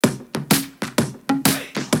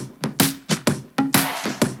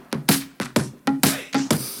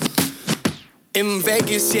In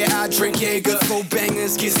Vegas, yeah, I drink Jaeger. Full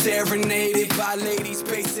bangers get serenaded by ladies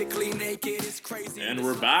basically naked. It's crazy. And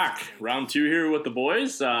we're back. Round 2 here with the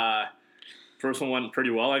boys. First one went pretty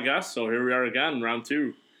well, I guess. So here we are again, round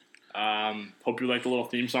 2. Hope you liked the little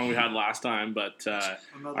theme song we had last time. But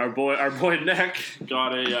our boy Nick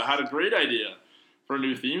had a great idea for a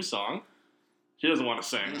new theme song. He doesn't want to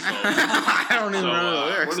sing, so I don't even know the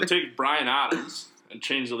lyrics. We're gonna take Bryan Adams and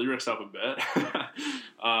change the lyrics up a bit.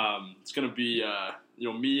 It's gonna be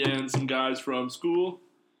me and some guys from school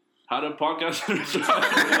had a podcast.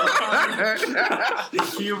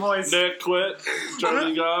 You boys. Nick quit.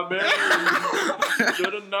 Charlie got married.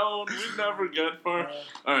 Should have known. We'd never get far.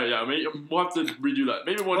 All right, yeah. Maybe we'll have to redo that.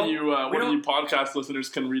 Maybe one of you podcast listeners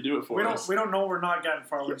can redo it for us. We don't know we're not getting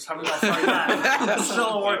far. We're just having got far yet. It's still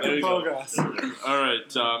a work in progress. All right.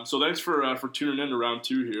 So thanks for tuning in to round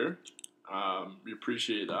 2 here. We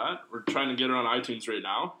appreciate that. We're trying to get it on iTunes right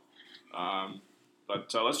now.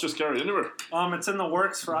 But let's just carry it into it. It's in the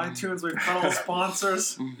works for iTunes. We've got all the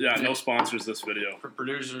sponsors. Yeah, no sponsors this video. For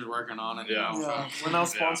producers working on it. Yeah. We're not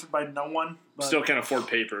sponsored by no one. But Still can't afford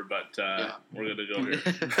paper, but we're good to go here.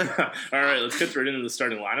 All right, let's get right into the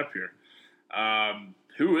starting lineup here.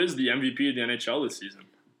 Who is the MVP of the NHL this season?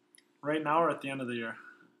 Right now or at the end of the year?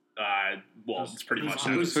 It's pretty much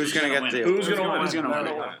Who's going to get the... Who's going to win? Who's going to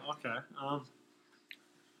win? Okay.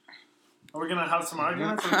 Are we going to have some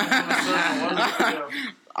arguments? Or are we gonna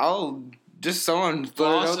I'll just someone put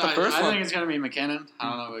it out the first I one. think it's going to be McKinnon. I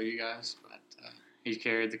don't know about you guys, but he's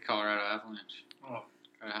carried the Colorado Avalanche. Oh.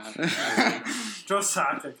 Joe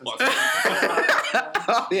Sakic.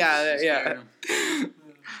 Oh, yeah.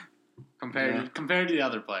 Compared to the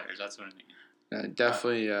other players, that's what I mean.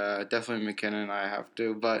 Definitely McKinnon. I have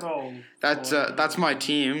to, but that's my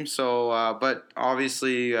team. So, but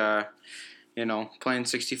obviously, playing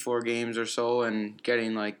 64 games or so and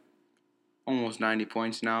getting like almost 90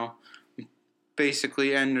 points now,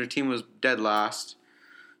 basically, and their team was dead last.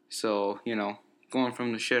 So going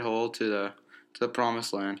from the shithole to the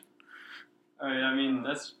promised land. All right, I mean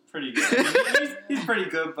that's pretty good. He's pretty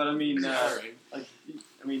good, but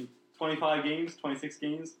 25 games, 26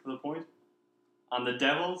 games for the point. On the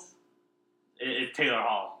Devils, it's Taylor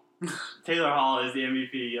Hall. Taylor Hall is the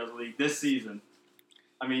MVP of the league this season.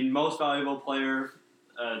 I mean, most valuable player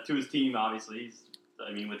to his team, obviously.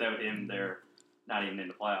 Without him, they're not even in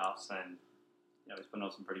the playoffs, and he's putting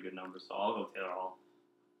up some pretty good numbers. So I'll go Taylor Hall.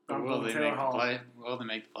 Will they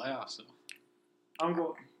make the playoffs, though? I'm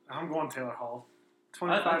going Taylor Hall.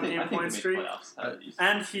 25 game point streak.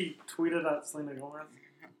 And he tweeted at Selena Gomez.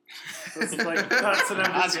 That's an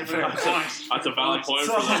MVP. That's a valid point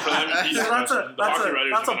So, for the MVP.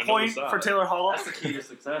 That's a point for Taylor Hall. That's the key to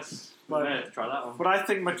success. But, have to try that one. But I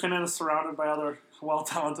think McKinnon is surrounded by other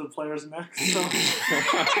well-talented players next. So. Who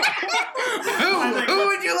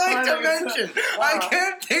would you like to mention? I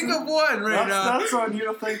can't think of one right now. That's on you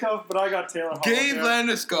to think of, but I got Taylor Hall. Gabe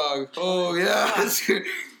Landeskog. Oh, yeah.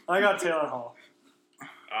 I got Taylor Hall.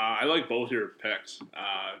 I like both your picks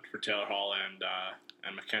for Taylor Hall and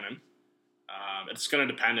McKinnon. It's going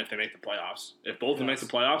to depend if they make the playoffs. If both of them make the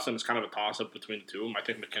playoffs, then it's kind of a toss-up between the two of them. I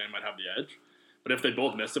think McKinnon might have the edge. But if they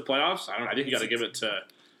both miss the playoffs, I think you got to give it to,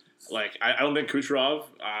 I don't think Kucherov.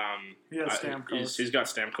 He has Stamkos. He's got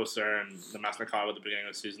Stamkos there and the Masnikov at the beginning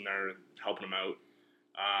of the season. They're helping him out.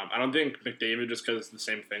 I don't think McDavid, just because it's the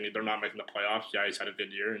same thing. They're not making the playoffs. Yeah, he's had a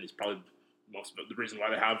good year, and he's probably most of the reason why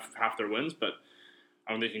they have half their wins. But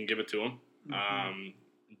I don't think you can give it to him. Mm-hmm.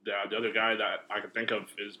 The other guy that I can think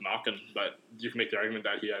of is Malkin, but you can make the argument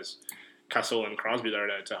that he has Kessel and Crosby there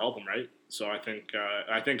to help him, right? So I think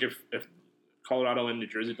if Colorado and New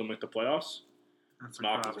Jersey don't make the playoffs, it's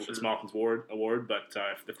Malkin's award. But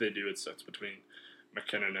if they do, it's between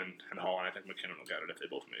McKinnon and Hall, and I think McKinnon will get it if they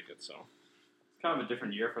both make it. So it's kind of a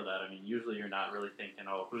different year for that. I mean, usually you're not really thinking,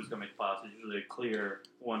 who's going to make the playoffs. It's usually a clear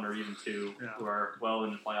one or even two who are well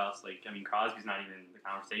in the playoffs. Crosby's not even in the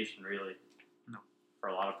conversation, really. No. For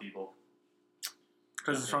a lot of people.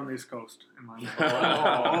 Because it's from the East Coast, in my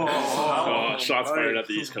shots fired at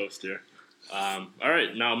the East Coast here. All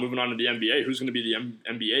right, now moving on to the NBA. Who's going to be the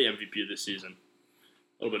NBA MVP this season?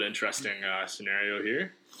 A little bit interesting scenario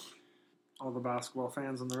here. All the basketball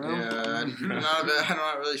fans in the room. Yeah, I'm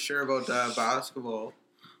not really sure about basketball,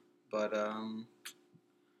 but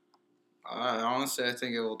honestly, I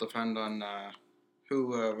think it will depend on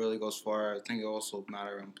who really goes far. I think it also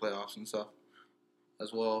matter in playoffs and stuff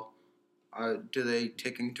as well. Do they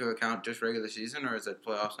take into account just regular season, or is it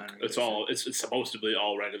playoffs and regular season? It's supposed to be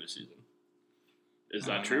all regular season. Is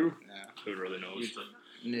that true? Yeah. Who really knows?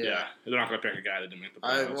 Yeah. They're not going to pick a guy that didn't make the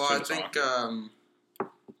playoffs. I think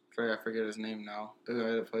I forget his name now. The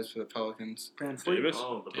guy that plays for the Pelicans. Davis?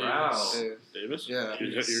 Oh, the brow. Davis? Yeah.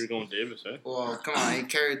 You're going Davis, eh? Well, come on. He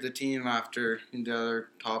carried the team after the other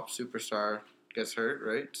top superstar gets hurt,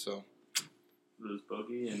 right? So. Lose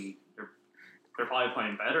Boogie, and they're probably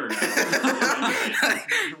playing better now.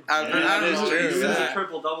 He's a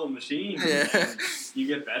triple-double machine. Yeah. You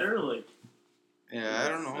get better? Like. Yeah, I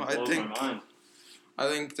don't know. That blows my mind. I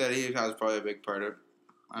think that he has probably a big part of it.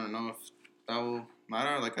 I don't know if that will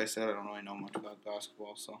matter. Like I said, I don't really know much about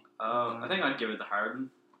basketball, so. I think I'd give it to Harden.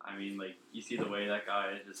 I mean, like, you see the way that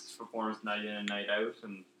guy just performs night in and night out,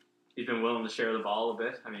 and he's been willing to share the ball a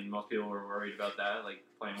bit. I mean, most people were worried about that, like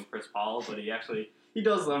playing with Chris Paul, but he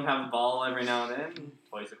does let him have the ball every now and then,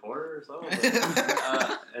 twice a quarter or so.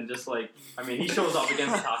 But, and just like, I mean, he shows up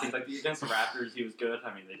against the top teams. Like against the Raptors, he was good.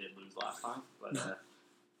 I mean, they did lose last time, but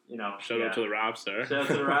shout out to the Raps there. Shout out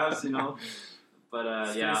to the Raps, But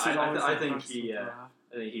I think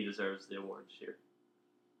he deserves the award this year.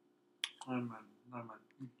 I'm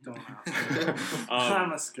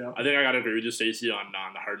a skip. I think I gotta agree with you, Stacey, on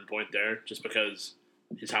the Harden point there, just because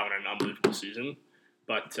he's having an unbelievable season.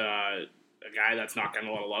 But a guy that's not getting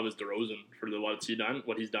a lot of love is DeRozan for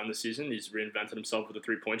what he's done this season. He's reinvented himself with a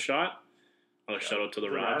 3-point shot. Shout out to the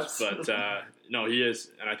Raps, but no, he is,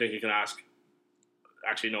 and I think you can ask.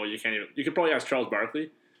 Actually, no, you can't even. You could probably ask Charles Barkley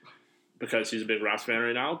because he's a big Raps fan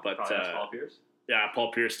right now. But Paul Pierce. Yeah,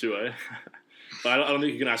 Paul Pierce too, eh? But I don't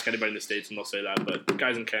think you can ask anybody in the States and they'll say that. But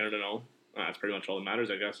guys in Canada know. That's pretty much all that matters,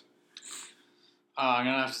 I guess. I'm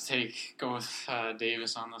gonna have to go with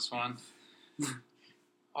Davis on this one.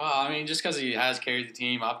 I mean, just because he has carried the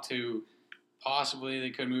team up to possibly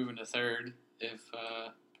they could move into third if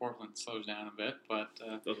Portland slows down a bit, but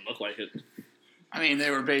doesn't look like it. I mean, they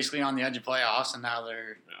were basically on the edge of playoffs, and now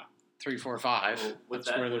they're 3, 4, 5. Well,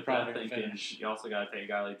 That's where they're probably going to finish. You also got to take a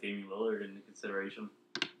guy like Damian Lillard into consideration.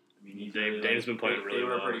 I mean, Dame's been playing really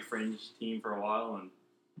well. They were a pretty fringe team for a while, and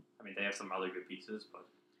I mean, they have some other good pieces, but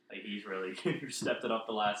like he's really stepped it up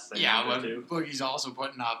the last thing. Yeah, but he's also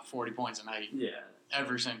putting up 40 points a night. Yeah,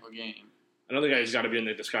 every single game. Another guy who's got to be in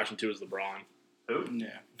the discussion too is LeBron. Who?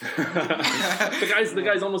 Yeah. the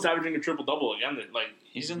guy's almost averaging a triple double again. Like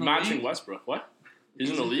he's in the matching league? Westbrook. What? He's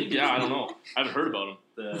in the league? Yeah, I don't know. I haven't heard about him.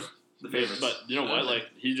 The favorites. But you know what? Like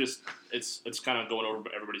it's kind of going over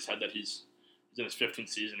everybody's head that he's in his 15th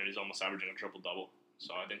season and he's almost averaging a triple double.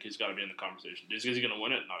 So I think he's got to be in the conversation. Is he going to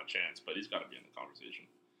win it? Not a chance, but he's got to be in the conversation.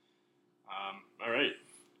 All right.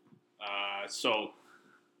 So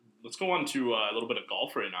let's go on to a little bit of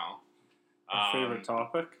golf right now. Our favorite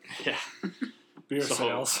topic. Yeah. Beer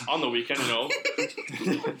sales. On the weekend, on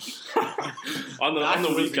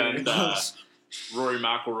the weekend, Rory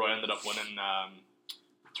McIlroy ended up winning the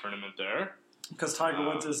tournament there. Because Tiger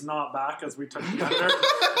Woods is not back, as we took the under.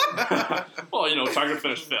 Well, Tiger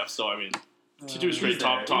finished 5th, so I mean, 2 straight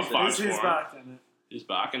top 5 for him. He's back in it. He's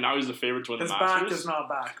back, and now he's the favorite to win the His Masters. back is not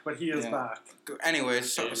back, but he is back. Anyway,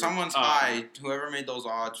 someone's high. Whoever made those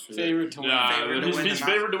odds for favorite to win. Yeah, he's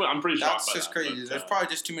favored to win. I'm pretty shocked. That's just crazy. There's probably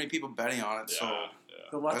just too many people betting on it. So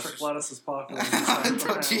the electric lettuce is popular.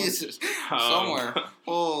 Jesus, somewhere.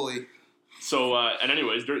 Holy. So, and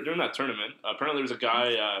anyways, during that tournament, apparently there was a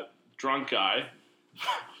guy, drunk guy,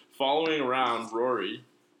 following around Rory,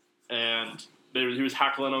 and he was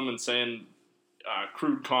heckling him and saying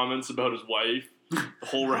crude comments about his wife the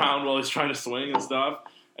whole round while he's trying to swing and stuff,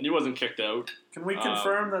 and he wasn't kicked out. Can we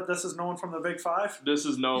confirm that this is no one from the Big Five? This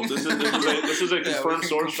is a confirmed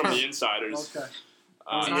source from the insiders. Okay.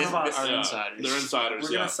 None of us. Insiders. They're insiders.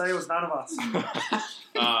 We're gonna say it was none of us.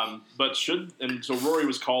 But so Rory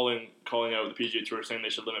was calling out the PGA Tour saying they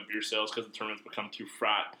should limit beer sales because the tournament's become too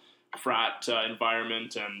frat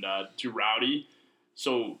environment and too rowdy.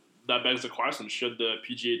 So that begs the question: should the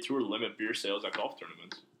PGA Tour limit beer sales at golf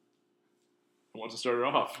tournaments? Who wants to start it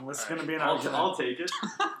off? What's going to be an argument? I'll take it.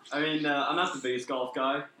 I mean, I'm not the biggest golf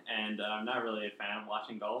guy, and I'm not really a fan of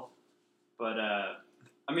watching golf. But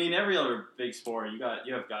I mean, every other big sport, you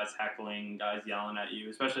have guys heckling, guys yelling at you.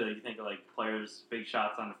 Especially like, you think of like players, big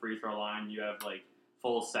shots on the free throw line. You have like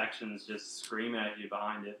full sections just screaming at you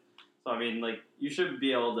behind it. So I mean, like you should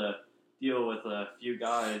be able to deal with a few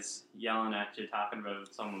guys yelling at you, talking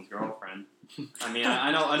about someone's girlfriend. I mean,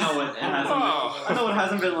 I know it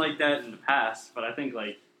hasn't been like that in the past, but I think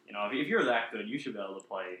like if you're that good, you should be able to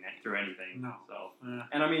play through anything. No. So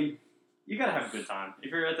and I mean, you gotta have a good time.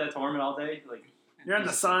 If you're at that tournament all day, like you're in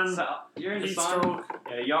the sun, you're in the heat sun. stroke.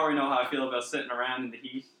 Yeah, you already know how I feel about sitting around in the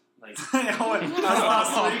heat. Like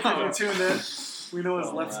last week, if you tuned in, we know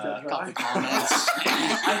his lips get dry.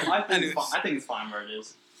 I think it's fine where it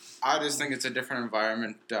is. I just think it's a different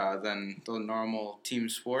environment than the normal team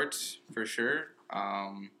sports, for sure.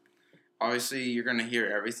 obviously you're gonna hear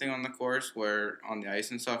everything on the course. Where on the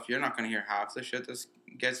ice and stuff, you're not gonna hear half the shit that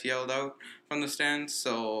gets yelled out from the stands.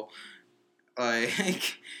 So,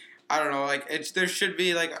 like, I don't know. Like, there should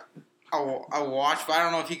be like a watch, but I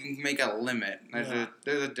don't know if you can make a limit. There's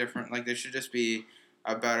a different, like, there should just be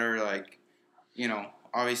a better, like, you know,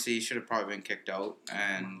 obviously he should have probably been kicked out,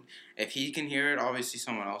 and if he can hear it, obviously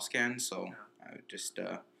someone else can. So I would just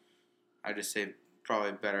say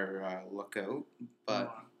probably better look out.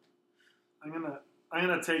 But I'm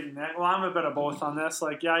gonna take Nick. Well, I'm a bit of both on this.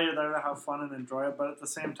 Like, yeah, you're there to have fun and enjoy it, but at the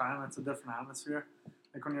same time, it's a different atmosphere.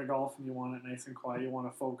 Like when you're golfing, you want it nice and quiet. You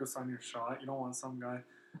want to focus on your shot. You don't want some guy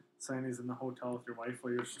saying he's in the hotel with your wife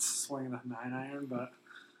while you're swinging a 9-iron. But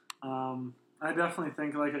I definitely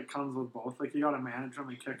think like it comes with both. Like you got to manage them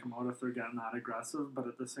and kick them out if they're getting that aggressive. But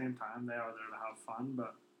at the same time, they are there to have fun.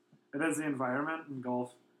 But it is the environment, and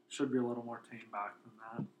golf should be a little more tamed back than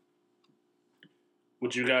that.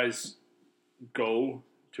 Would you guys go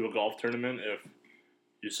to a golf tournament if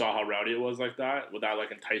you saw how rowdy it was like that? Would that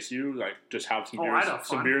like entice you? Like just have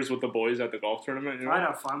some beers with the boys at the golf tournament? You know? I'd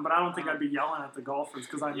have fun, but I don't think I'd be yelling at the golfers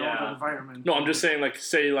because I know the environment. No, I'm just saying, like,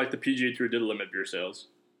 say like the PGA Tour did limit beer sales,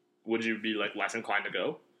 would you be like less inclined to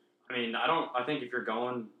go? I mean, I think if you're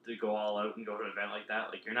going to go all out and go to an event like that,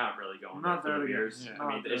 like you're not really going there for the beers. Yeah. I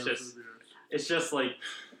mean, it's just like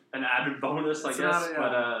an added bonus, I guess.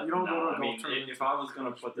 But you don't go to a I mean, if I was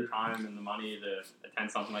gonna put the time and the money to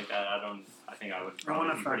attend something like that, I think I would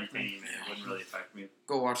probably be pretty tame, and it wouldn't really affect me.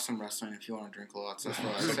 Go watch some wrestling if you want to drink lots. That's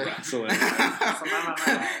what I say. Wrestling.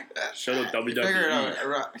 Show the WWE. Figure it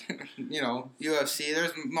out. You know, UFC.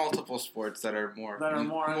 There's multiple sports that are more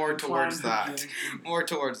towards that. More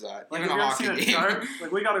towards that. Like, even a hockey game. Dart?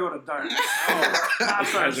 Like we gotta go to darts.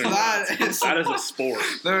 That is a sport.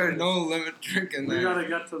 There are no limit drinking there. We gotta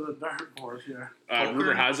get to the dartboard here.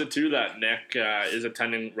 Rumor has it too that Nick is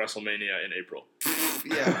attending WrestleMania in April.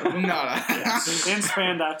 Yeah, in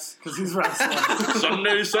spandex because he's wrestling.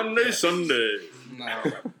 Sunday. No.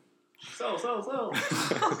 So.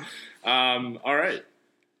 All right.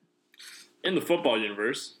 In the football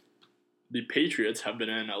universe, the Patriots have been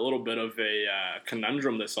in a little bit of a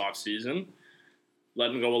conundrum this offseason,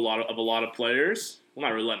 letting go of a lot of players. Well,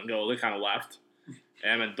 not really letting go. They kind of left.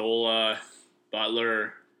 Amendola,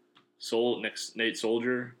 Butler, Nate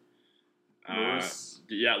Soldier. Lewis.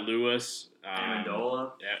 Lewis.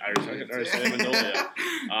 Amendola. Yeah, I already said Amendola,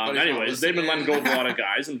 yeah. Anyways, they've been letting go of a lot of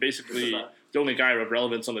guys, and basically the only guy of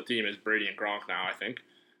relevance on the team is Brady and Gronk now, I think.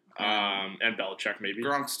 And Belichick, maybe.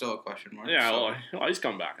 Gronk's still a question mark. Yeah, well, he's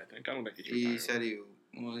come back, I think. I don't think he's retired. He said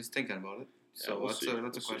he's thinking about it. So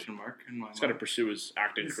that's a question mark in my mind. He's got to pursue his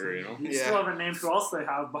acting career, you know? You still haven't named who else they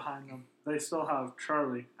have behind them. They still have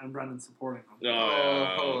Charlie and Brendan supporting them.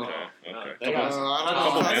 Okay.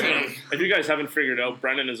 If you guys haven't figured out,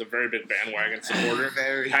 Brendan is a very big bandwagon supporter.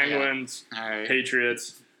 Penguins,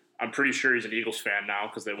 Patriots. I'm pretty sure he's an Eagles fan now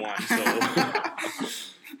because they won. So,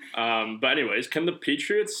 but anyways, can the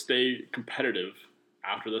Patriots stay competitive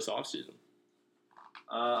after this offseason?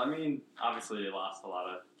 I mean, obviously they lost a lot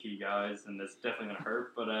of key guys, and that's definitely going to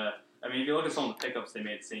hurt. But, I mean, if you look at some of the pickups they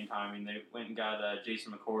made at the same time, I mean, they went and got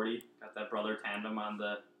Jason McCourty, got that brother tandem on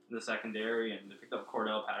the secondary, and they picked up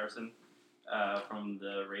Cordell Patterson from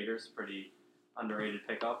the Raiders, pretty underrated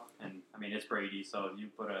pickup. And, I mean, it's Brady, so if you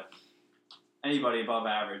put anybody above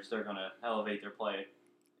average, they're going to elevate their play.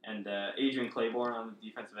 And Adrian Claiborne on the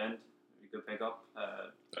defensive end, a good pickup.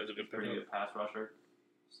 That's a good pickup. Pretty good pass rusher.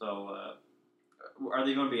 So, are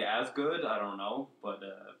they going to be as good? I don't know, but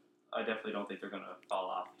I definitely don't think they're going to fall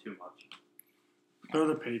off too much. They're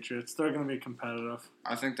the Patriots. They're going to be competitive.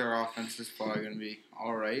 I think their offense is probably going to be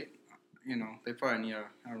all right. You know, they probably need a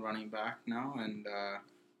running back now, and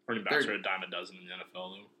running backs are a dime a dozen in the NFL,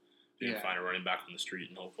 though. You can find a running back on the street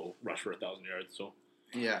and hope he'll rush for 1,000 yards. So.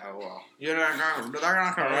 Yeah, well, they're not going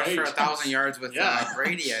to rush for 1,000 yards with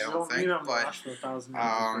Brady, I don't think. But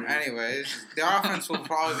anyways, the offense will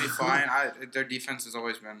probably be fine. Their defense has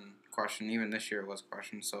always been questioned. Even this year it was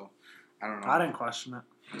questioned. So I don't know. I didn't question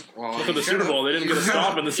it. Well, for the Super Bowl, they didn't get a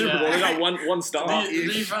stop in the Super Bowl. They got one stop.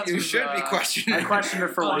 You should be questioning. I questioned it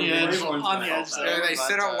for one game. On the edge, they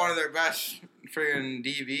sit out one of their best friggin'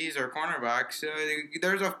 DBs or cornerbacks.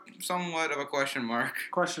 There's somewhat of a question mark.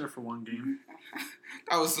 Questioned it for one game.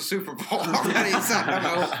 That was the Super Bowl already. You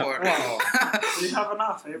have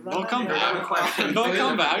enough, eh, They'll come back. They'll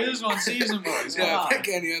come back. It is one season, boys. Yeah, pick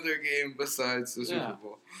any other game besides the Super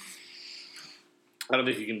Bowl. I don't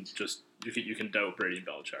think you can doubt Brady and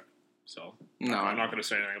Belichick. So no, I'm not going to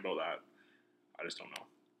say anything about that. I just don't know.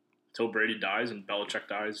 Until Brady dies and Belichick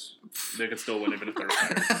dies, they could still win even if they're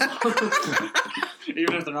retired.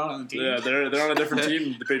 Even if they're not on the team. Yeah, they're on a different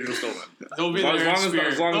team. The Patriots still win. They'll be As there long in as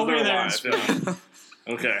spirit. They'll be they're there in alive. spirit.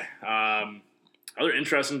 Yeah. Okay. Other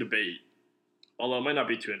interesting debate. Although it might not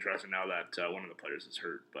be too interesting now that one of the players is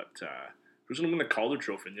hurt. But who's going to win the Calder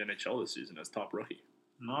Trophy in the NHL this season as top rookie?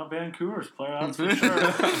 Not Vancouver's player, that's for sure.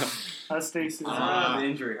 That's Stacey. The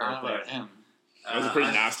injury I hurt don't know there. about him. That was a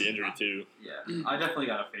pretty nasty injury too. Yeah, I definitely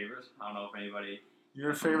got a favorite. I don't know if anybody.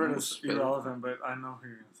 Your favorite is irrelevant, but I know who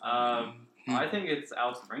you're I think it's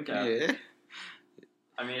Alex Brinkett. Yeah.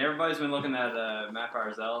 I mean, everybody's been looking at Matt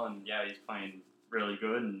Barzal, and yeah, he's playing really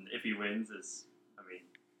good. And if he wins,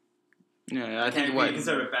 Yeah, I can't think be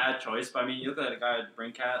considered a bad choice. But I mean, you look at a guy like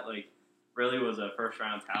Brinkett, like really was a first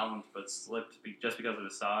round talent, but slipped just because of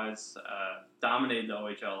his size. Dominated the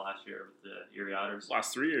OHL last year with the Erie Otters.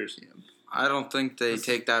 Last 3 years. I don't think they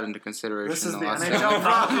take that into consideration. This is the last NHL time.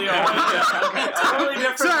 property. Totally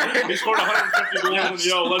different. Sorry. He scored 150 goals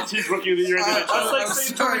and let's rookie of the year in the That's NHL. like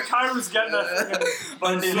saying Tony Kairu's getting a freaking.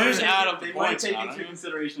 But they There's might Adam take, they might points take on into it.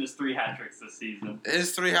 consideration his 3 hat tricks this season.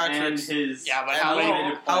 His 3 hat And tricks. his Yeah, but how many-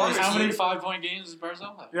 elevated how play. How many 5-point games does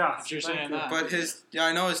Barzal have? Yeah, If you're thank saying you. that. But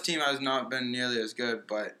I know his team has not been nearly as good,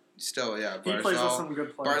 but still, yeah. He plays with Barzal some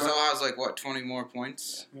good players. Barzal has 20 more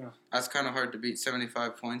points. Yeah. That's kind of hard to beat.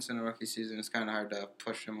 75 points in a rookie season. It's kind of hard to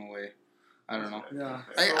push him away. I don't know. Yeah.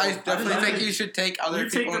 I definitely think you should take other You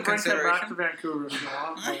take people the in Brinkett back consideration. to Vancouver if you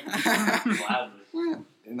want. Gladly.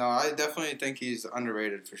 No, I definitely think he's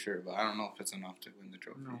underrated for sure, but I don't know if it's enough to win the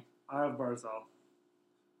trophy. No, I have Barzal.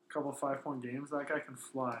 A couple 5-point games, that guy can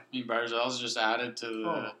fly. I mean, Barzal's just added to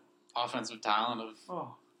the offensive talent of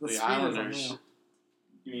Oh, the the speed is Islanders. unreal.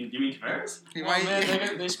 You mean Tavares? He Well, might.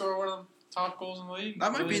 man, they score one of the top goals in the league.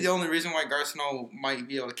 That might be the only reason why Garcino might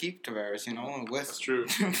be able to keep Tavares, with That's true.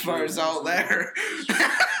 Barzal there.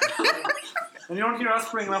 And you don't hear us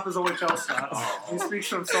bringing up his OHL stats. He speaks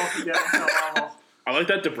for himself again at that level. I like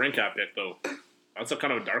that DeBrincat pick though. That's a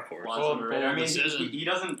kind of a dark horse. Well, underrated. I mean, decision. he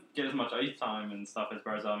doesn't get as much ice time and stuff as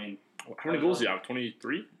Barzal. I mean, How many goals do you have?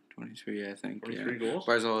 23? 23, I think. 23 Yeah. goals?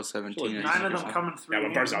 Barzal is 17. I 9 think, of or them come in 3 Yeah,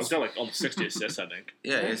 but games. Barzal's got like almost 60 assists, I think.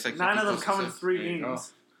 Yeah, it's like 9 of them 50 come in assists. 3 There you go.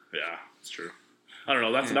 games. Yeah, it's true. I don't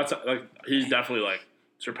know. That's like he's definitely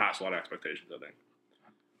surpassed a lot of expectations, I think.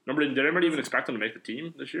 Did anybody even expect him to make the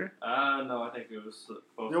team this year? no, I think it was supposed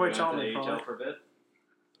The to go OHL into the probably. AHL for a bit.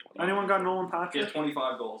 Anyone got Nolan He Patrick? has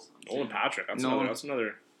 25 goals. Nolan Patrick. That's Nolan-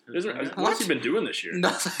 another. What's What? he been doing this year?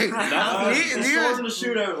 Nothing. He Neither- scored in the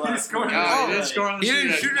shootout He last scored week. in the Yeah, he Oh, did score on the He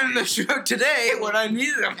didn't shootout shoot in the shootout today when I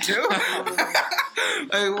needed him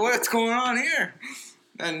to. What's going on here?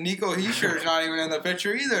 And Nico Heischer's not even in the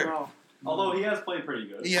picture either. No. Although he has played pretty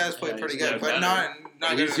good. He has played Yeah, pretty he's good, played but better.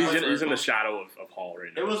 not He's good enough in for- the shadow of Hall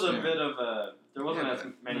right now. It was a Yeah. bit of a. There wasn't Yeah, as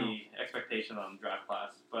many expectations on the draft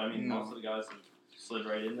class, but I mean, No. most of the guys have slid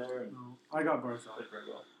right in there and No. I got Barzal. played very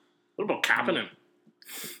well. What about Kapanen?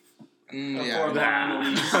 Yeah. Fourth line in the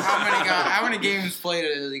league. How many games played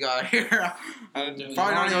has he got here? Probably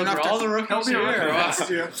not even enough all the to. rookies He'll be a rookie here. next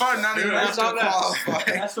year. Probably not even Dude, enough that's to not that.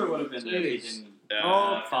 qualify. That's what would have been if he Jeez. didn't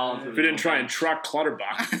Yeah. fall into If he didn't try and truck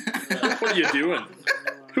Clutterbuck, what are you doing?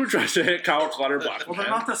 Who tries to hit Kyle Clutterbuck? Well, they're man?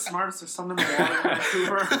 not the smartest. There's some in the water in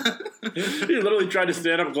Vancouver. He literally tried to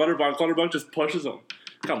stand up Clutterbuck. Clutterbuck just pushes him.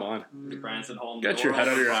 Come on. Branson Holm. Get your head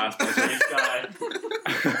out of your ass, buddy. This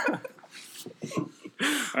guy.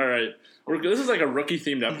 All right. This is like a rookie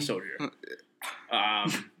themed episode here.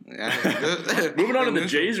 Yeah. Moving on to the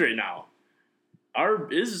Jays right now. Are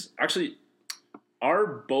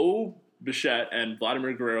Bo Bichette and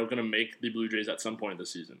Vladimir Guerrero going to make the Blue Jays at some point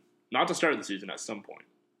this season? Not to start the season, at some point.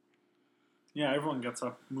 Yeah, everyone gets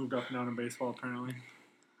moved up and down in baseball, apparently.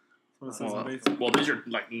 That's what it says in baseball. Well, these are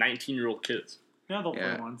like 19-year-old kids. Yeah, they'll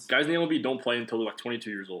Yeah. play once. Guys in the MLB don't play until they're like 22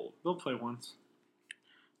 years old. They'll play once.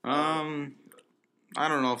 I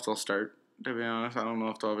don't know if they'll start. To be honest, I don't know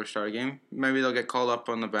if they'll ever start a game. Maybe they'll get called up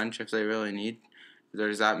on the bench if they really need.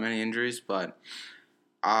 There's that many injuries, but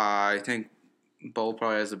I think Bo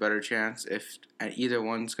probably has a better chance if either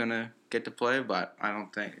one's gonna get to play. But I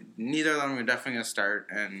don't think neither of them are definitely gonna start.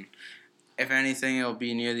 And if anything, it'll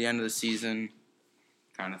be near the end of the season,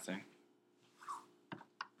 kind of thing.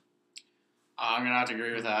 I'm gonna have to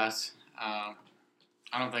agree with that. I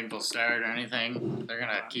don't think they'll start or anything. They're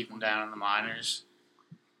gonna keep them down in the minors,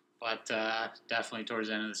 but definitely towards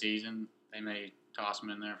the end of the season, they may toss them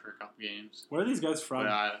in there for a couple games. Where are these guys from?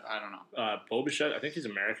 But I don't know. Bo Bichette, I think he's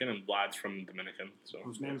American, and Vlad's from Dominican. So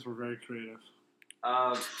Those names were very creative.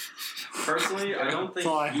 Personally, I don't think That's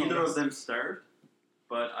all I either know. of them start,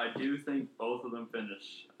 but I do think both of them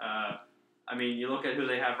finish. I I mean, you look at who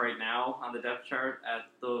they have right now on the depth chart at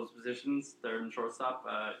those positions, third and shortstop.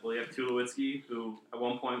 Well, you have Tulowitzki, who at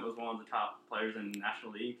one point was one of the top players in the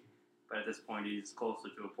National League, but at this point he's closer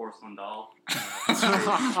to a porcelain doll.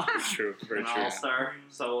 True, very an true. all-star.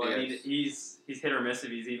 So, I mean, Yes. he's hit or miss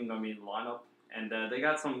if he's even going to be in the lineup. And they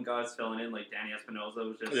got some guys filling in, like Danny Espinosa,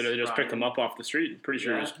 which is They just picked him up off the street. Pretty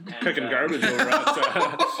sure Yeah, he's and, picking garbage over at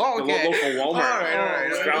the Okay. local Walmart. All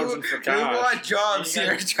right. Scrounging for We cash. want jobs And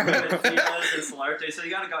here. you got Martinez and Solarte, so you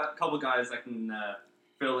got a couple guys that can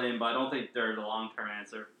fill in, but I don't think they're the long-term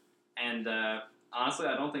answer. And honestly,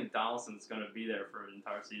 I don't think Donaldson's going to be there for an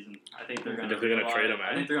entire season. I think they're going to trade him.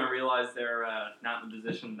 I think they're going to realize they're not in the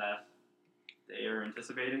position that they are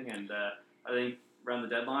anticipating, and I think around the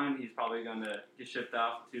deadline, he's probably going to get shipped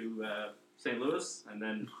off to St. Louis, and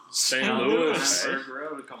then St. Louis. and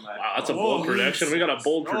Guerrero to come back. Wow, that's a bold prediction. We got a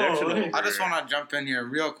bold prediction. Oh, over I just here. want to jump in here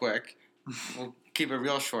real quick. We'll keep it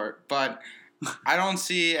real short, but I don't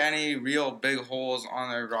see any real big holes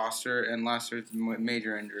on their roster unless there's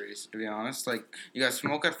major injuries, to be honest. Like, you got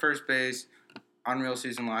Smoke at first base, unreal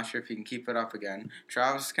season last year if he can keep it up again.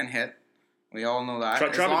 Travis can hit. We all know that.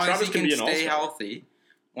 As long as Travis he can can be an stay all-star. healthy.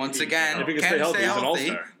 Once again, If he can can stay healthy, stay he's an healthy.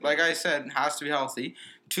 all-star. Like I said, has to be healthy.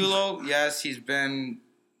 Tulo, yes, he's been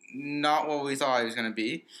not what we thought he was going to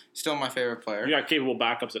be. Still my favorite player. You got capable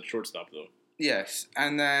backups at shortstop, though. Yes,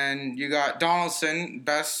 and then you got Donaldson,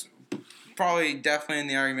 probably definitely in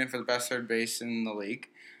the argument for the best third base in the league.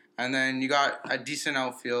 And then you got a decent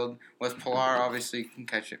outfield with Pilar, obviously can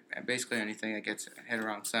catch it, basically anything that gets hit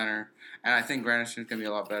around center. And I think Granderson's going to be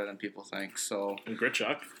a lot better than people think. So, And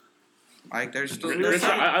Gritchuk. like, there's still... Gritchuk,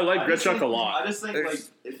 I like Gritchuk a lot. I just think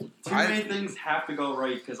like too many things have to go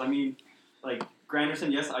right because I mean, like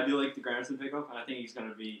Granderson. Yes, I do like the Granderson pickup, and I think he's going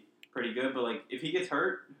to be pretty good. But like, if he gets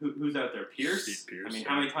hurt, who's out there? Pierce. Steve Pierce, I mean, yeah.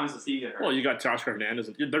 how many times does he get hurt? Well, you got Teoscar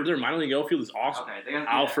Hernandez. Their minor league outfield is awesome. Okay, they got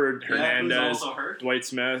Alfred who's Hernandez, also hurt. Dwight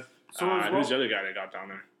Smith. So Who's the other guy they got down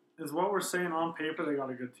there? Is what we're saying on paper, they got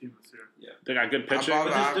a good team this year. They got good pitching. Above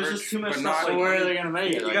But there's average, just too much but stuff. not- So where are they going to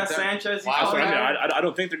make it? You got that- Sanchez. Wow. That's what I mean. Okay. I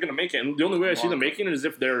don't think they're going to make it. And the only way I see them making it is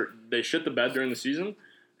if they shit the bed during the season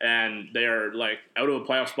and they are like out of a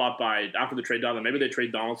playoff spot by after the trade deadline. Maybe they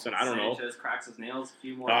trade Donaldson. I don't know. Sanchez cracks his nails a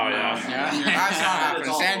few more. Oh, yeah. That's not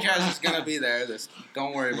happening. Sanchez is going to be there.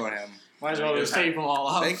 Don't worry about him. Might as well just tape them all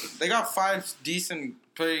up. They got 5 decent,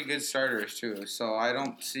 pretty good starters, too. So I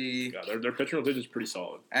don't see... Yeah, their pitching rotation is pretty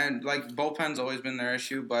solid. And, like, bullpen's always been their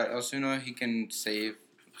issue, but Osuna, he can save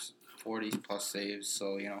 40-plus saves.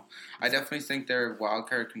 So, you know, I definitely think they're wild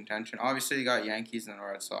card contention. Obviously, you got Yankees and the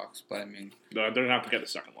Red Sox, but, I mean, They're going to have to get the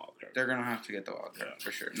second wild card. they're going to have to get the wild card,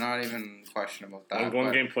 for sure. Not even a question about that. One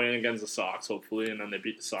but game playing against the Sox, hopefully, and then they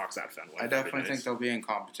beat the Sox at Fenway. I That'd be definitely think nice. they'll be in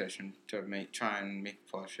competition to try and make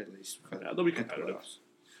a push, at least. For Yeah, they'll be the competitive. playoffs.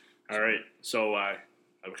 All right, so I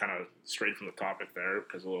kind of strayed from the topic there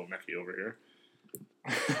because a little Mickey over here.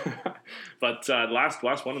 But last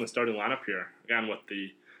one in the starting lineup here, again with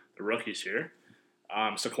the rookies here.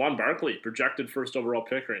 Saquon Barkley, projected first overall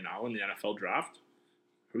pick right now in the NFL draft.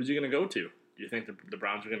 Who's he going to go to? Do you think the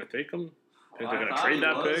Browns are going to take him? Think they're going to trade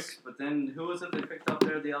that pick? But then who was it they picked up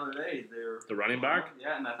there the other day? The running back?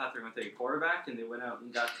 Yeah, and I thought they were going to take a quarterback, and they went out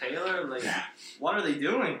and got Taylor. Like, what are they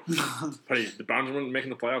doing? Buddy, the Browns are making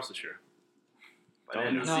the playoffs this year. By the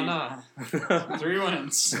end of the season. No. 3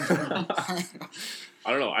 wins.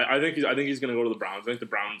 I don't know. I think he's going to go to the Browns. I think the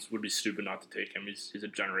Browns would be stupid not to take him. He's a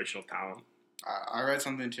generational talent. I read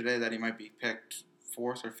something today that he might be picked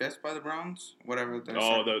 4th or 5th by the Browns. Whatever. The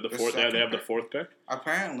fourth. They have the 4th pick.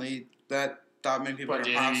 Apparently, that many people But are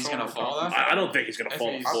do you think he's passed gonna over. fall that I don't think he's going to If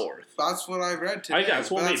fall he's- 4th. That's what I read today. I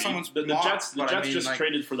guess. Well, But maybe that's someone's the mock, Jets. The but I Jets mean, just like,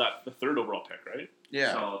 traded for the 3rd overall pick, right?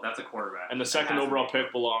 Yeah, So that's a quarterback. And the second Has to overall be.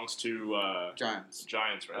 pick belongs to Giants.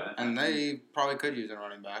 Giants, right? And they probably could use a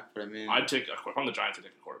running back, but I mean, If I'm the Giants, I'd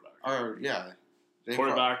take a quarterback. or yeah, they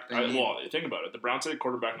Quarterback. pro- they need- Think about it. The Browns take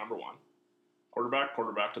quarterback number 1.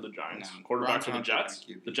 Quarterback to the Giants. No, Quarterback Browns to the aren't Jets.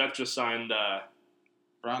 taking QB. The Jets just signed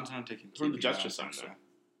Browns not taking. Who did the QB, Jets I just don't sign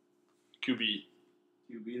think QB.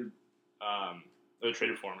 QB. They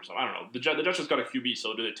traded for him or something. I don't know. The Jets just got a QB,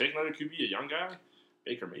 so do they take another QB, a young guy?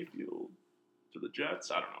 Baker Mayfield to the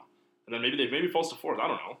Jets? I don't know. And then maybe falls to 4th. I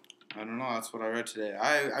don't know. I don't know. That's what I read today.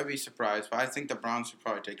 I'd be surprised, but I think the Browns would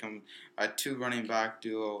probably take him. A 2 running back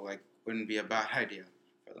duo wouldn't be a bad idea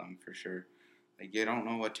for them for sure. Like, you don't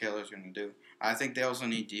know what Taylor's going to do. I think they also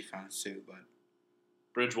need defense too, but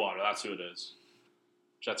Bridgewater, that's who it is.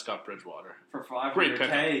 Jets got Bridgewater. For 500K. Great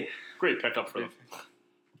pickup. Great pickup for them.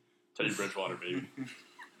 Teddy Bridgewater, baby.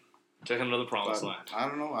 Take him to the promised but land. I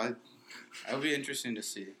don't know. It'll be interesting to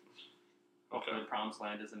see. Hopefully Okay. the promised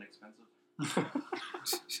land isn't expensive.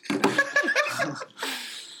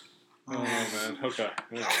 Oh man. Okay.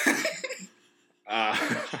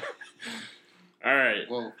 All right.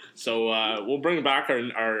 Well, So we'll bring back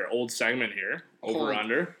our old segment here. Over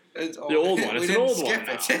under. It's The old one. It's an old one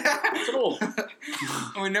now. It. It's an old one.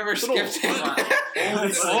 We never It's an old skipped one.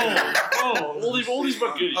 it. Oldies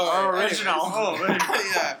but goodies. Our original.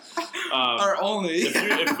 yeah. Our only.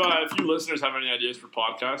 If you listeners have any ideas for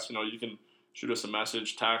podcasts, you can shoot us a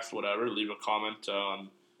message, text, whatever. Leave a comment on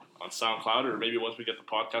SoundCloud, or maybe once we get the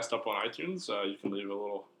podcast up on iTunes, you can leave a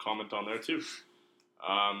little comment on there too,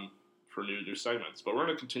 for new segments. But we're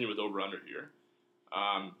going to continue with Over Under here.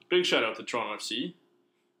 Big shout out to Toronto FC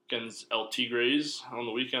against El Tigres on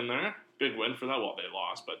the weekend there. Big win for them. Well, they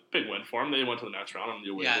lost, but big win for them. They went to the next round on the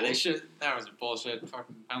away goal. they should. That was a bullshit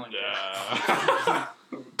fucking penalty. Yeah.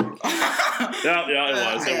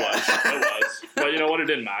 yeah, it was. But you know what? It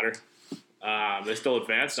didn't matter. They still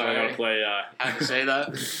advanced. Now they got to play Had to say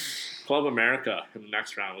that. Club America in the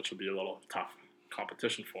next round, which will be a little tough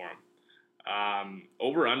competition for them.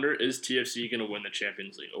 Over under, is TFC going to win the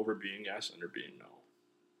Champions League? Over being yes, under being no.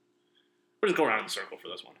 We'll just go around in the circle for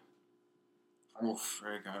this one. Oh,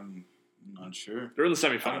 frick, I'm not sure. They're in the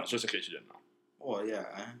semifinals, just in case you didn't know. Oh, yeah,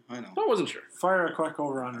 I know. I wasn't sure. Fire a quick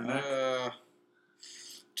over under, Nick.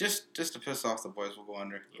 Just to piss off the boys, we'll go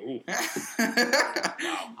under. Ooh.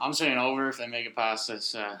 I'm saying over if they make it past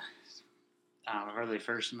this. Are they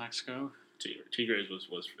first in Mexico? Tigres was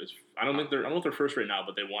I don't know if they're first right now,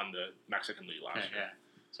 but they won the Mexican League last year. Yeah.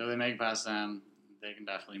 So if they make it past them, they can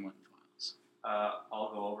definitely win the finals.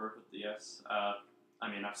 I'll go over with the yes.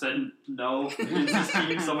 I've said no against this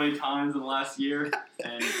team so many times in the last year,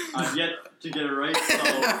 and I've yet to get it right,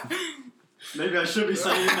 so maybe I should be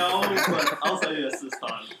saying no, but I'll say yes this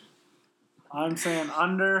time. I'm saying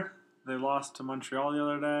under. They lost to Montreal the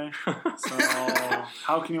other day, so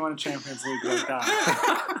how can you win a Champions League like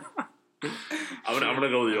that? I'm gonna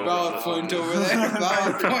go with the over. Valid point over there.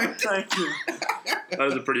 Valid point. Thank you. That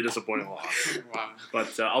is a pretty disappointing loss. Wow.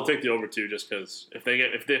 But I'll take the over too, just because if they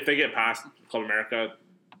get past Club America,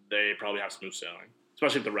 they probably have smooth sailing.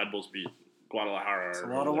 Especially if the Red Bulls beat Guadalajara. That's a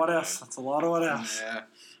lot of what ifs. That's a lot of what ifs. Yeah.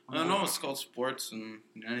 I don't know. It's called sports, and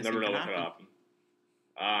anything Never know can what could happen.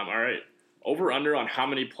 happen. All right. Over under on how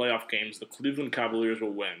many playoff games the Cleveland Cavaliers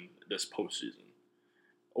will win this postseason.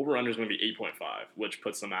 Over under is going to be 8.5, which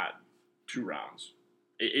puts them at 2 rounds.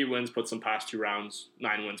 8 wins puts them past 2 rounds.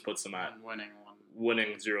 9 wins puts them at And winning one.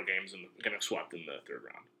 winning 0 games and getting swept in the 3rd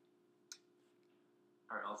round.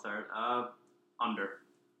 All right, I'll start. Under.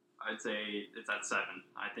 I'd say it's at 7.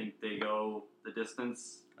 I think they go the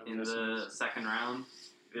distance in the 2nd round.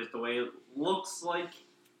 Just the way it looks like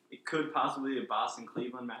it could possibly be a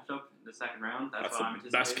Boston-Cleveland matchup in the 2nd round. That's what I'm the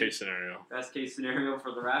anticipating. best case scenario. Best case scenario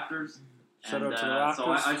for the Raptors. Shout And, out to the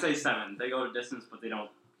Raptors. So I'd say 7. They go to distance, but they don't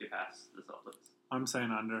get past the Celtics. I'm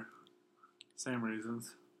saying under. Same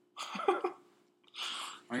reasons.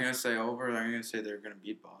 I'm going to say over. I'm going to say they're going to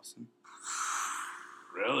beat Boston.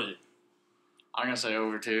 Really? I'm gonna say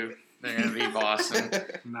over 2. They're gonna beat Boston.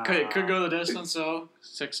 Nah. Could go the distance though,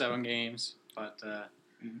 6-7 games, but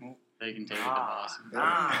they can take it to Boston.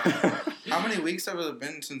 How many weeks have it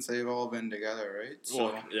been since they've all been together, right? So,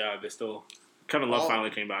 Well, yeah, they still. Kevin Love finally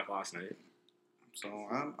came back last night.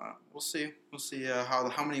 so we'll see. We'll see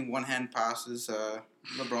how many one-hand passes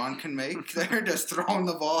LeBron can make. They're just throwing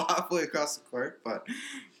the ball halfway across the court, but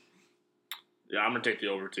Yeah, I'm gonna take the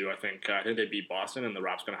over too. I think they beat Boston, and the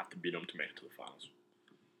Raps gonna have to beat them to make it to the finals.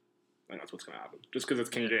 I think that's what's gonna happen. Just because it's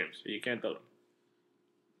King James, you can't doubt him.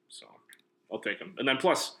 So I'll take him. And then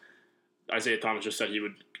plus, Isaiah Thomas just said he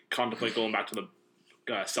would contemplate going back to the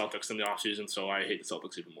Celtics in the offseason, so I hate the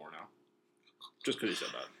Celtics even more now. Just because he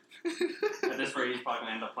said that. At this rate, he's probably going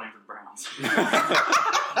to end up playing for the Browns.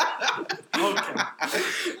 Okay.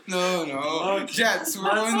 No. Okay. Jets. We're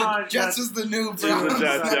That's going not the Jets Jets. is the new He's the Browns.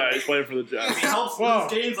 Jets, yeah, he's playing for the If Jets. he helps Whoa.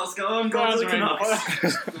 lose games, let's go. I'm going Browns to the are in the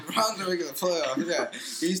Canucks. The Browns are making the playoffs. Yeah,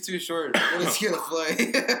 he's too short. What is he gonna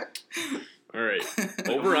play? All right.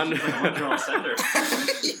 Over under. Montreal Center.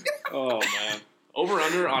 Oh man. Over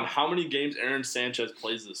under on how many games Aaron Sanchez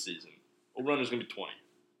plays this season. Over under is gonna be 20.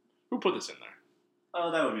 Who put this in there? Oh,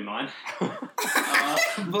 that would be mine.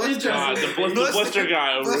 Blister. The blister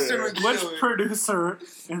guy over Blister here. McGee. Which producer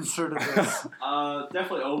inserted this?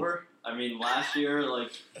 Definitely over. I mean, last year,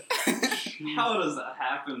 how does that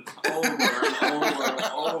happen over and over and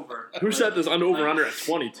over? Who set this over under at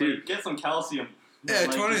 22? Get some calcium. Yeah,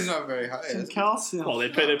 20 is not very high. Some Is it? calcium. Well, they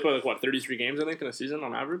play like what 33 games I think in a season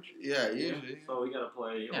on average. Yeah, usually. So we gotta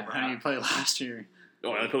play Yeah, over. how do you play last year?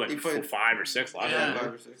 Oh, they played He like played- 5 or 6 last Yeah. year.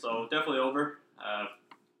 5 or 6. So definitely over.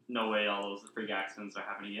 No way all those freak accidents are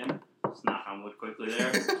happening again. Just knock on wood quickly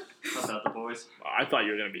there. Cut out the boys. I thought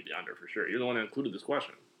you were going to be the under for sure. You're the one that included this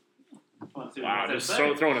question. Let's see Wow, what just they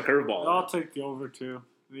say. throwing a curveball. I'll take the over too.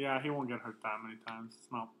 Yeah, he won't get hurt that many times.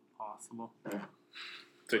 It's not possible.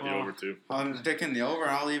 Take the over too. I'm picking the over.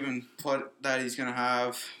 I'll even put that he's gonna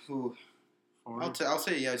have. Ooh, 40. I'll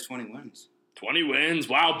say he has 20 wins. 20 wins.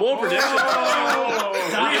 Wow, bold prediction. We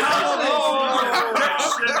have a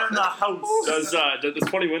prediction in the house. Does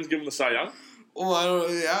 20 wins give him the Cy Young? Oh, I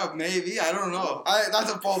don't. Yeah, maybe. I don't know.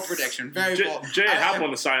 That's a bold prediction. Very bold. Jay Happ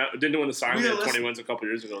won the Cy Young. Didn't win the Cy Young. He had 20 Realistic- wins a couple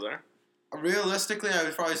years ago there. Realistically, I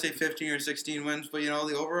would probably say 15 or 16 wins, but the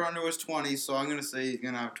over/under was 20, so I'm gonna say he's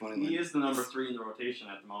gonna have 20 wins. He is the number 3 in the rotation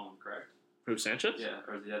at the moment, correct? Who, Sanchez? Yeah,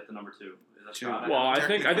 or is he at the number 2? Is that Two. Stroud? Well, I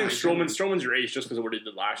think Technically, Stroman's your ace just because of what he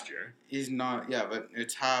did last year. He's not. Yeah, but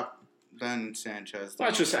it's Hap, then Sanchez. Well,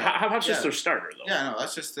 that's just Happ's just Yeah. their starter though. Yeah, no,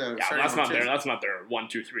 that's just the. Yeah, that's not their 1,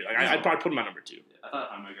 2, 3. Like I'd probably put him at number 2. I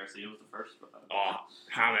thought Jaime Garcia was the first. But Oh,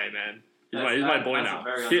 Jaime, man. He's That's- my boy that's a now.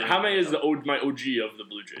 very Jaime is underrated my OG of the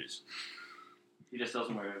Blue Jays. he just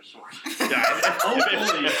doesn't wear a short. Yeah,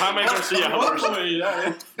 if Jaime Garcia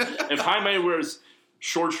if Jaime wears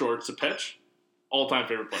short shorts to pitch, all-time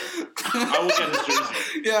favorite player. I will get his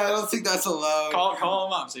jersey. Yeah, I don't think that's allowed. Call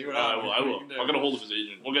him up. See what happens. I will. I'll get a hold of his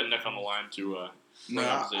agent. We'll get Nick on the line to No, bring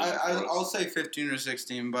up his agent for us. I'll say 15 or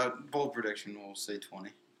 16, but bold prediction we'll say 20.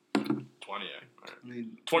 20, All right. I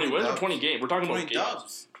mean, 20 wins or dubs. 20 games? We're talking 20 about games.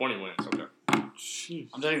 dubs. 20 wins, okay. Jeez.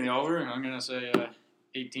 I'm taking the over. I'm going to say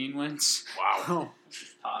 18 wins. Wow.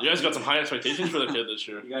 You guys got some high expectations for the kid this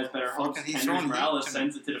year. You guys better hope Fucking, he's Henry throwing Morales heat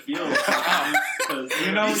sends it to the field.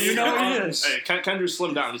 You know he is. Hey, Kendrick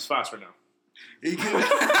slimmed down. He's fast right now. He can,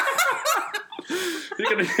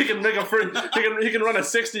 He can make a free. He can run a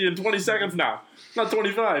 60 in 20 seconds now, not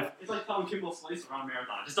 25. It's like Tom Kimball slice around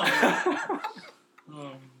marathon. Just don't.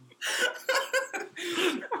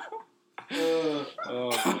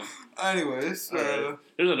 Oh, man. anyways, All right.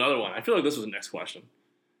 Here's another one. I feel like this was the next question.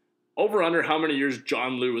 Over under how many years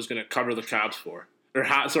John Lou was going to cover the Cavs for, or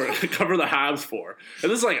cover the Habs for? Is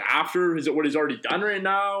this like after what he's already done right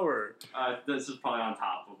now, or This is probably on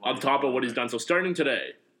top of what he's done? So starting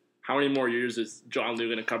today, how many more years is John Lou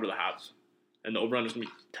going to cover the Habs? And the over under is going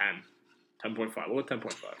to be 10, 10.5. What about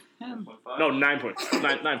 10.5? 10.5. No, 9.5.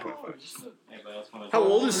 9.5. Anybody else want to? How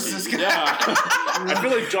old is he? Yeah, I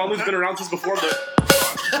feel like John Lou's been around since before the.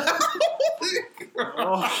 Okay.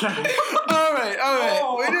 all right.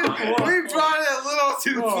 We brought it a little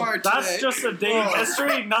too far today. That's just a day in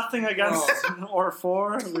history. Nothing against or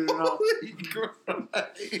for. We do not. Holy crap.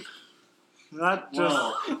 That just.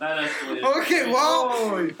 Well, that escalated. Okay, well,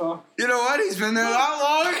 Holy fuck. you know what? He's been there that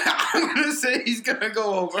long. I'm going to say he's going to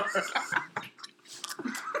go over.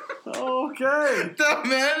 Okay. The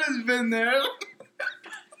man has been there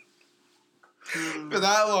for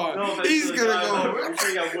that long. No offense He's to the going to guy, go but over. I'm sure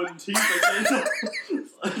he got wooden teeth.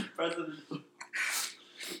 Like President.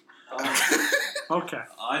 Okay.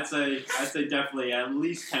 I'd say definitely at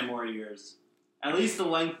least 10 more years. At least the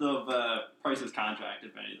length of Price's contract,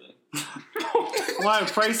 if anything. Why?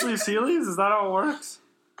 Price leaves, he leaves? Is that how it works?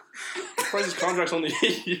 Price's contract's only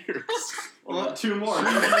 8 years. Well, then 2 more.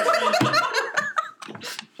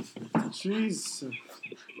 Jeez.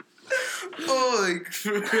 Holy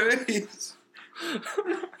Christ.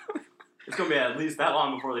 It's going to be at least that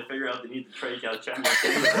long before they figure out they need to trade Galchenyuk.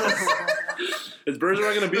 Is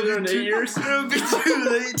Bergeron going to be there in 8 years? It'll be too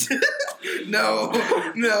late. No.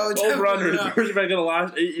 Over under. Is not. Bergeron going to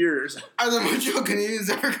last 8 years? Are the Montreal Canadiens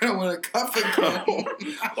ever going to win a cup again?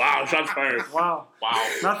 Wow, shots fired. Wow. Wow.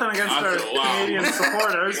 Nothing against our Wow. Canadian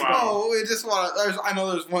supporters. Wow. Oh, we just want to. I know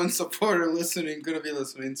there's one supporter listening, going to be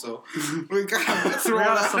listening, so we got to throw We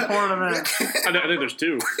gotta that. support him in. I think there's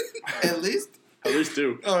 2. At least. At least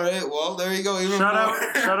 2. All right, well, there you go. Even Shout more.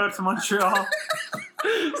 out to Montreal.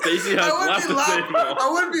 Stacey has left the table. I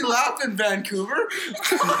wouldn't be laughing, Vancouver.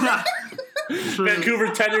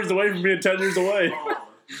 Vancouver's 10 years away from being 10 years away.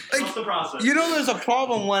 What's the process? You know, there's a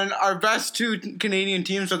problem when our best 2 Canadian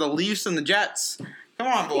teams are the Leafs and the Jets. Come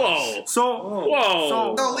on, boys. Whoa.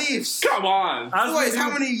 So, The Leafs. Come on. as we Boys, do- how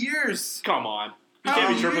many years? Come on. You How can't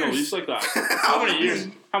be many chirping the years? Leafs like that. How many years?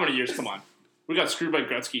 How many years? Come on. We got screwed by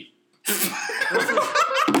Gretzky.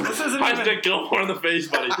 This isn't Punch even. Dick Gilmore in the face,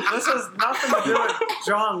 buddy. This has nothing to do with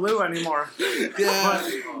John Lou anymore. Yeah.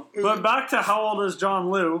 But back to how old is John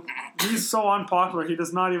Lou? He's so unpopular. He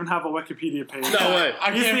does not even have a Wikipedia page. No way.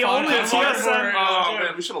 He's can't the find only it. TSN. Oh,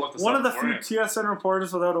 man. We should have looked this One up of the few beforehand. TSN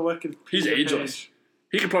reporters without a Wikipedia He's ageless. page.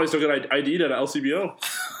 He could probably still get ID'd at LCBO.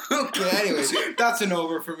 Okay, anyways, that's an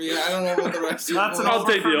over for me. I don't know about the rest of That's you. an I'll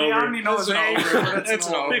over take for the me. I over. don't even know his It's an age. over. but It's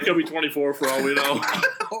an over. He could be 24 for all we know.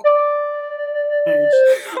 age.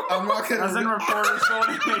 I'm not gonna. As in reporters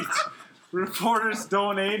don't age. Reporters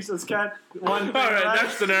don't age. Let's get one thing. All right,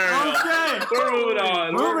 next scenario. Okay. We're moving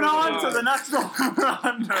on. Moving on to the next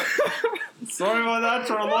over-under. Sorry about that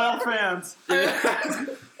to our loyal fans.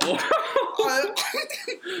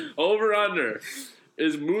 Over under.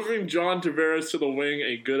 Is moving John Tavares to the wing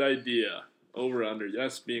a good idea? Over under.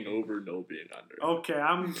 Yes being over, no being under. Okay,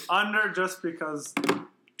 I'm under just because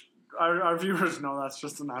our viewers know that's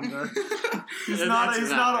just an under. He's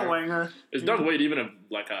not a winger. Is Doug Wade even a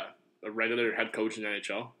regular head coach in the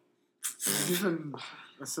NHL? He's been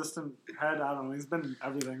assistant head. I don't know. He's been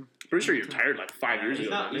everything. Pretty sure he retired like 5 years He's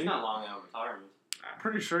ago. not long out of retirement.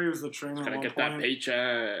 Pretty sure he was the trainer. Gotta at one get point. that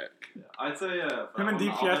paycheck. I'd say Him and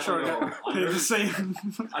DiPietro are paid the same.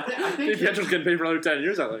 I think Pietro's getting paid for another 10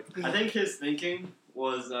 years, I think. I think his thinking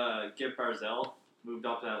was get Barzell moved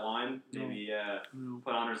up to that line, maybe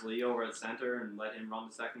put Anders Lee over at center and let him run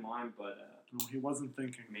the second line. But No, he wasn't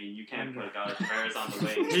thinking. I mean, you can't put a guy like Tavares on the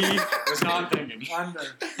wing. He was not thinking.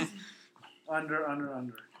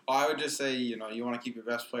 Under. I would just say, you want to keep your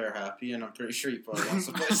best player happy, and I'm pretty sure he probably wants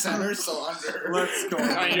to play center, so under. Let's go.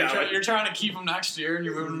 You're trying to keep him next year, and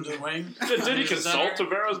you're moving him to the wing. Did he consult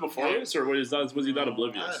Tavares before this, or was he that I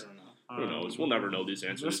oblivious? don't know. Who knows? We'll never know these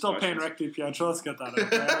answers. They're still paying Rick DiPietro. Let's get that out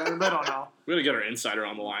there. They don't know. We gotta get our insider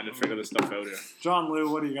on the line and figure this stuff out here. John Liu,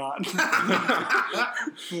 what do you got?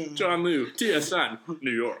 John Liu, TSN,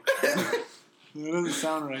 New York. It doesn't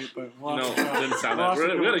sound right, but No, it didn't sound that.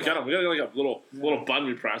 We gotta get him. We gotta get like a little button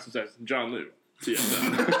we press that says John Liu,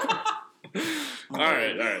 TSN. All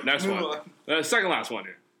right. Next one. Second last one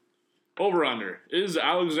here. Over under. Is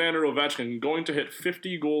Alexander Ovechkin going to hit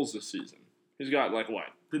 50 goals this season? He's got like what?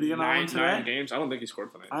 Did he get on today? 9 games. I don't think he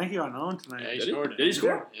scored tonight. I think he got on tonight. Yeah, he Did scored. Did he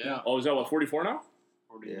score? Yeah. Oh, is that what 44 now?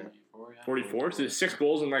 44, yeah. 44. So he's 6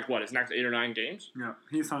 goals in like what? His next 8 or 9 games. Yeah,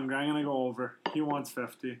 he's hungry. I'm gonna go over. He wants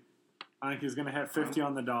 50. I think he's gonna hit 50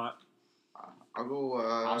 on the dot. I'll go.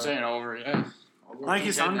 I'm saying over, yeah. I think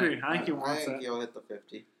he's hungry. I think he I wants think it. he'll hit the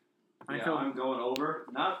 50. I'm going over.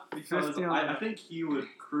 Not because 50 on I think he would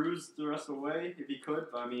cruise the rest of the way if he could.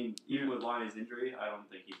 But I mean, even with Liney's injury, I don't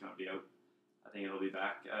think he's going to be out. I think he'll be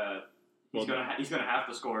back. He's gonna have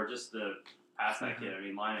to score just to pass that kid. I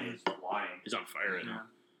mean, Liney is flying. He's on fire right now.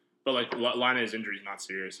 But like Liney's injury is not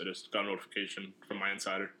serious. I just got a notification from my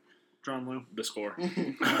insider. John Liu. The score.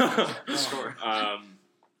 The score.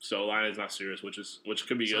 So Liney's not serious, which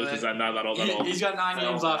could be good because that'll. He's got 9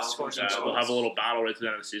 games left to score 6 We'll goals. have a little battle right to the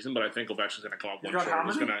end of the season, but I think Ovechkin's going to come up one got short. how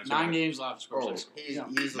He's many? gonna 9 games left to score 6 goals. He's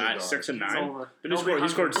easily gone. 6 and 9. over. Did he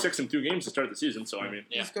scored 6 in 2 games to start the season. So I mean,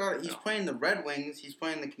 He's playing the Red Wings. He's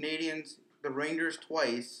playing the Canadians, the Rangers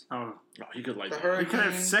twice. Oh, he could like The he could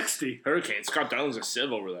have Hurricanes. 60. Hurricane. Scott Darling's a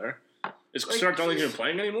sieve over there. Is Like, Scott Darling even he's-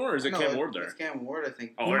 playing anymore, or is it Cam Ward there? It's Cam Ward, I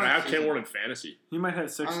think. Oh, and I have Cam Ward in fantasy. He might hit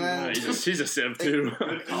 60. And then- He's a sieve too.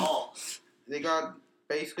 Good call. They got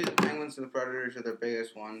basically the Penguins and the Predators are their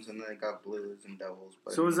biggest ones, and then they got Blues and Devils.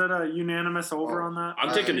 But So is that a unanimous over on that?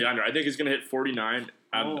 I'm taking the under. I think he's going to hit 49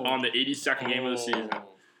 on the 82nd game of the season,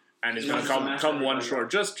 and he's going to come one short.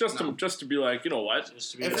 Just to be like, you know what?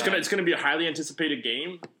 It's gonna be a highly anticipated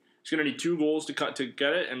game. He's going to need 2 goals to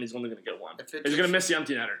get it, and he's only going to get 1. He's going to miss the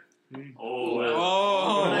empty netter.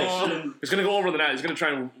 Oh. He's going to go over the net. He's going to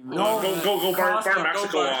try and go bar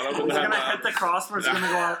Mexico on him. He's going to hit the crossbar. It's going to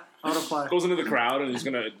go out of play. Goes into the crowd and he's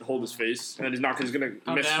gonna hold his face, and he's gonna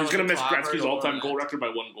miss. He's gonna miss Gretzky's all-time goal record by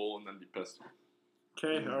 1 goal, and then be pissed.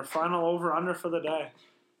 Okay, our final over under for the day.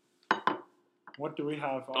 What do we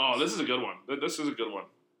have? Oh, this is a good one.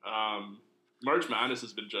 March Madness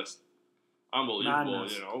has been just unbelievable.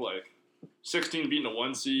 Madness. 16 beating a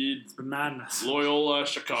 1 seed. It's been madness. Loyola,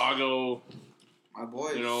 Chicago. my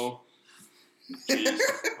boys. Jeez.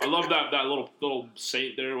 I love that little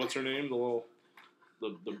saint there. What's her name? The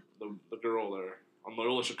girl there on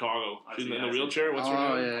Loyola Chicago. She's in the wheelchair. What's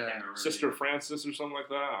her name? yeah. Sister Francis or something like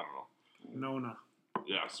that. I don't know. Nona.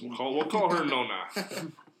 Yes, we'll call her Nona.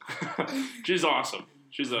 She's awesome.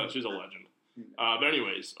 She's a legend. But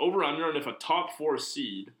anyways, over under, and if a top 4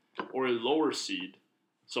 seed or a lower seed,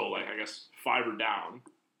 so like I guess 5 or down,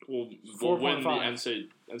 will win the NCAA.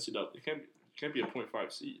 It can't be a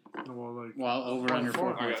 0.5 seed. Well, over under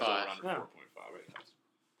 4.5. I guess over under 4.5. Yeah. I guess.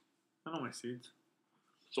 I know my seeds.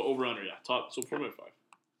 So over under, yeah, top. So 4.5.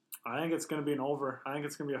 I think it's going to be an over. I think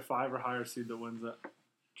it's going to be a 5 or higher seed that wins it.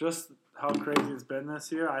 Just how crazy it's been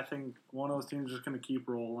this year, I think one of those teams is just going to keep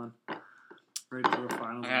rolling right to the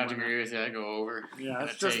finals. I have to agree with you. I go over. Yeah,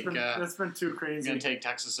 it's been too I'm crazy. going to take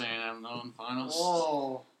Texas A&M though in the finals.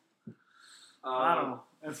 Oh, I don't know.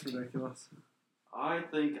 It's ridiculous. I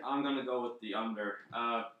think I'm gonna go with the under.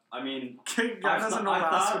 I mean, Guy doesn't know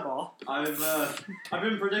basketball. I've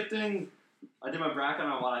been predicting. I did my bracket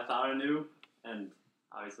on what I thought I knew, and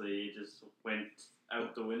obviously it just went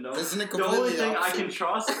out the window. Isn't it The only completely thing I opposite? can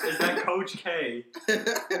trust is that Coach K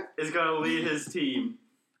is gonna lead his team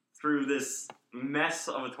through this mess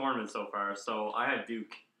of a tournament so far. So I had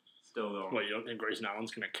Duke still going. What, you don't think Grayson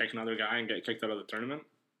Allen's going to kick another guy and get kicked out of the tournament?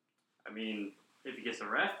 I mean, if he gets a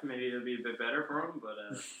ref, maybe it'll be a bit better for him. But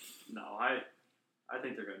no, I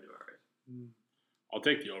think they're gonna do all right. I'll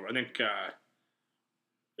take the over. I think,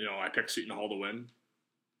 I picked Seton Hall to win,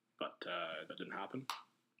 but that didn't happen.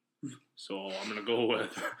 So I'm going to go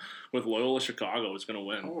with Loyola Chicago is going to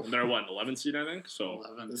win. Oh. They're, what, an 11 seed, I think? So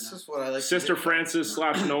 11. This is what I like. Sister Francis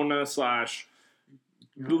 / Nona /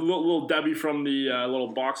 little Debbie from the little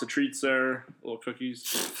box of treats there, little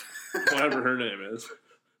cookies, whatever her name is.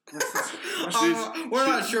 We're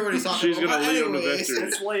not sure what he's talking She's about. going to lead them to anyways. victory.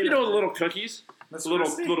 It's later. You know the little cookies? Miss Little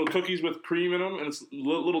Christie? little cookies with cream in them, and it's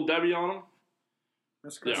little Debbie on them.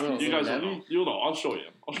 Miss Yeah, Christie. you guys will Debbie? know. You'll know. I'll show you.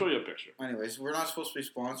 I'll show you a picture. Anyways, we're not supposed to be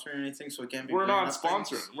sponsoring anything, so we can't be. We're bringing not up things.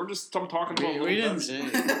 sponsoring. We're just talking about. We little didn't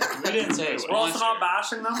Debbie. say. We didn't say. Anyway. We're also sponsor. not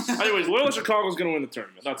bashing them. Anyways, Loyola Chicago's going to win the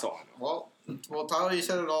tournament. That's all I know. Well, Tyler, you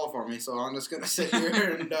said it all for me, so I'm just gonna sit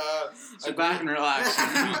here and Sit back and relax.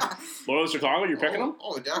 Loyola Chicago, you're picking them?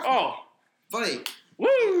 Oh, definitely. Oh, Buddy,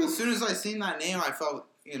 woo! as soon as I seen that name, I felt,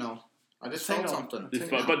 I just felt Tingle. something.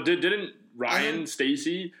 But didn't Ryan then-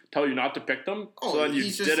 Stacy tell you not to pick them? Oh, So then you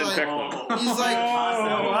he's just didn't like- pick them. He's like,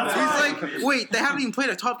 that's he's why- like, wait, they haven't even played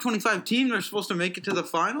a top 25 team. They're supposed to make it to the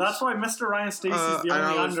finals. That's why Mr. Ryan Stacy's the and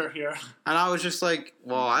only I was- under here. And I was just like,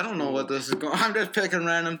 well, I don't know what this is going. I'm just picking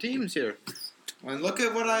random teams here. And look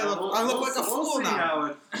at what I look. I look like a We'll fool see now. how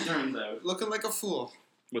it turns out. Looking like a fool.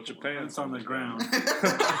 What's your pants? It's on the ground.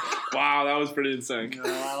 Wow, that was pretty insane. Yeah,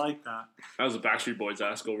 I like that. That was a Backstreet Boys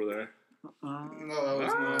ask over there. No, that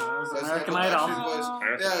was Ah, not. That's American not the Idol.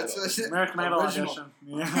 Backstreet Boys. Yeah, it's American Idol original. audition.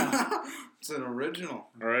 Yeah. It's an original.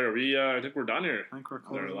 All right, are we? I think we're done here. I think we're There,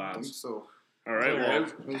 closing. I think lads. so. All right, well,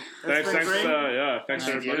 It's thanks, been great. thanks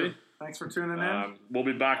Thank everybody. you. Thanks for tuning in. We'll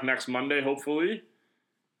be back next Monday, hopefully,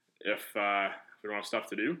 if we don't have stuff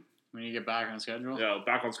to do. When you get back on schedule. Yeah,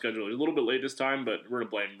 back on schedule. A little bit late this time, but we're gonna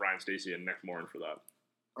blame Ryan Stacy and Nick Morin for that.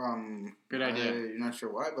 Good idea. I'm not sure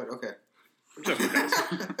why, but okay. Just because.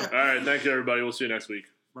 All right, thank you, everybody. We'll see you next week.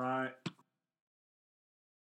 Right.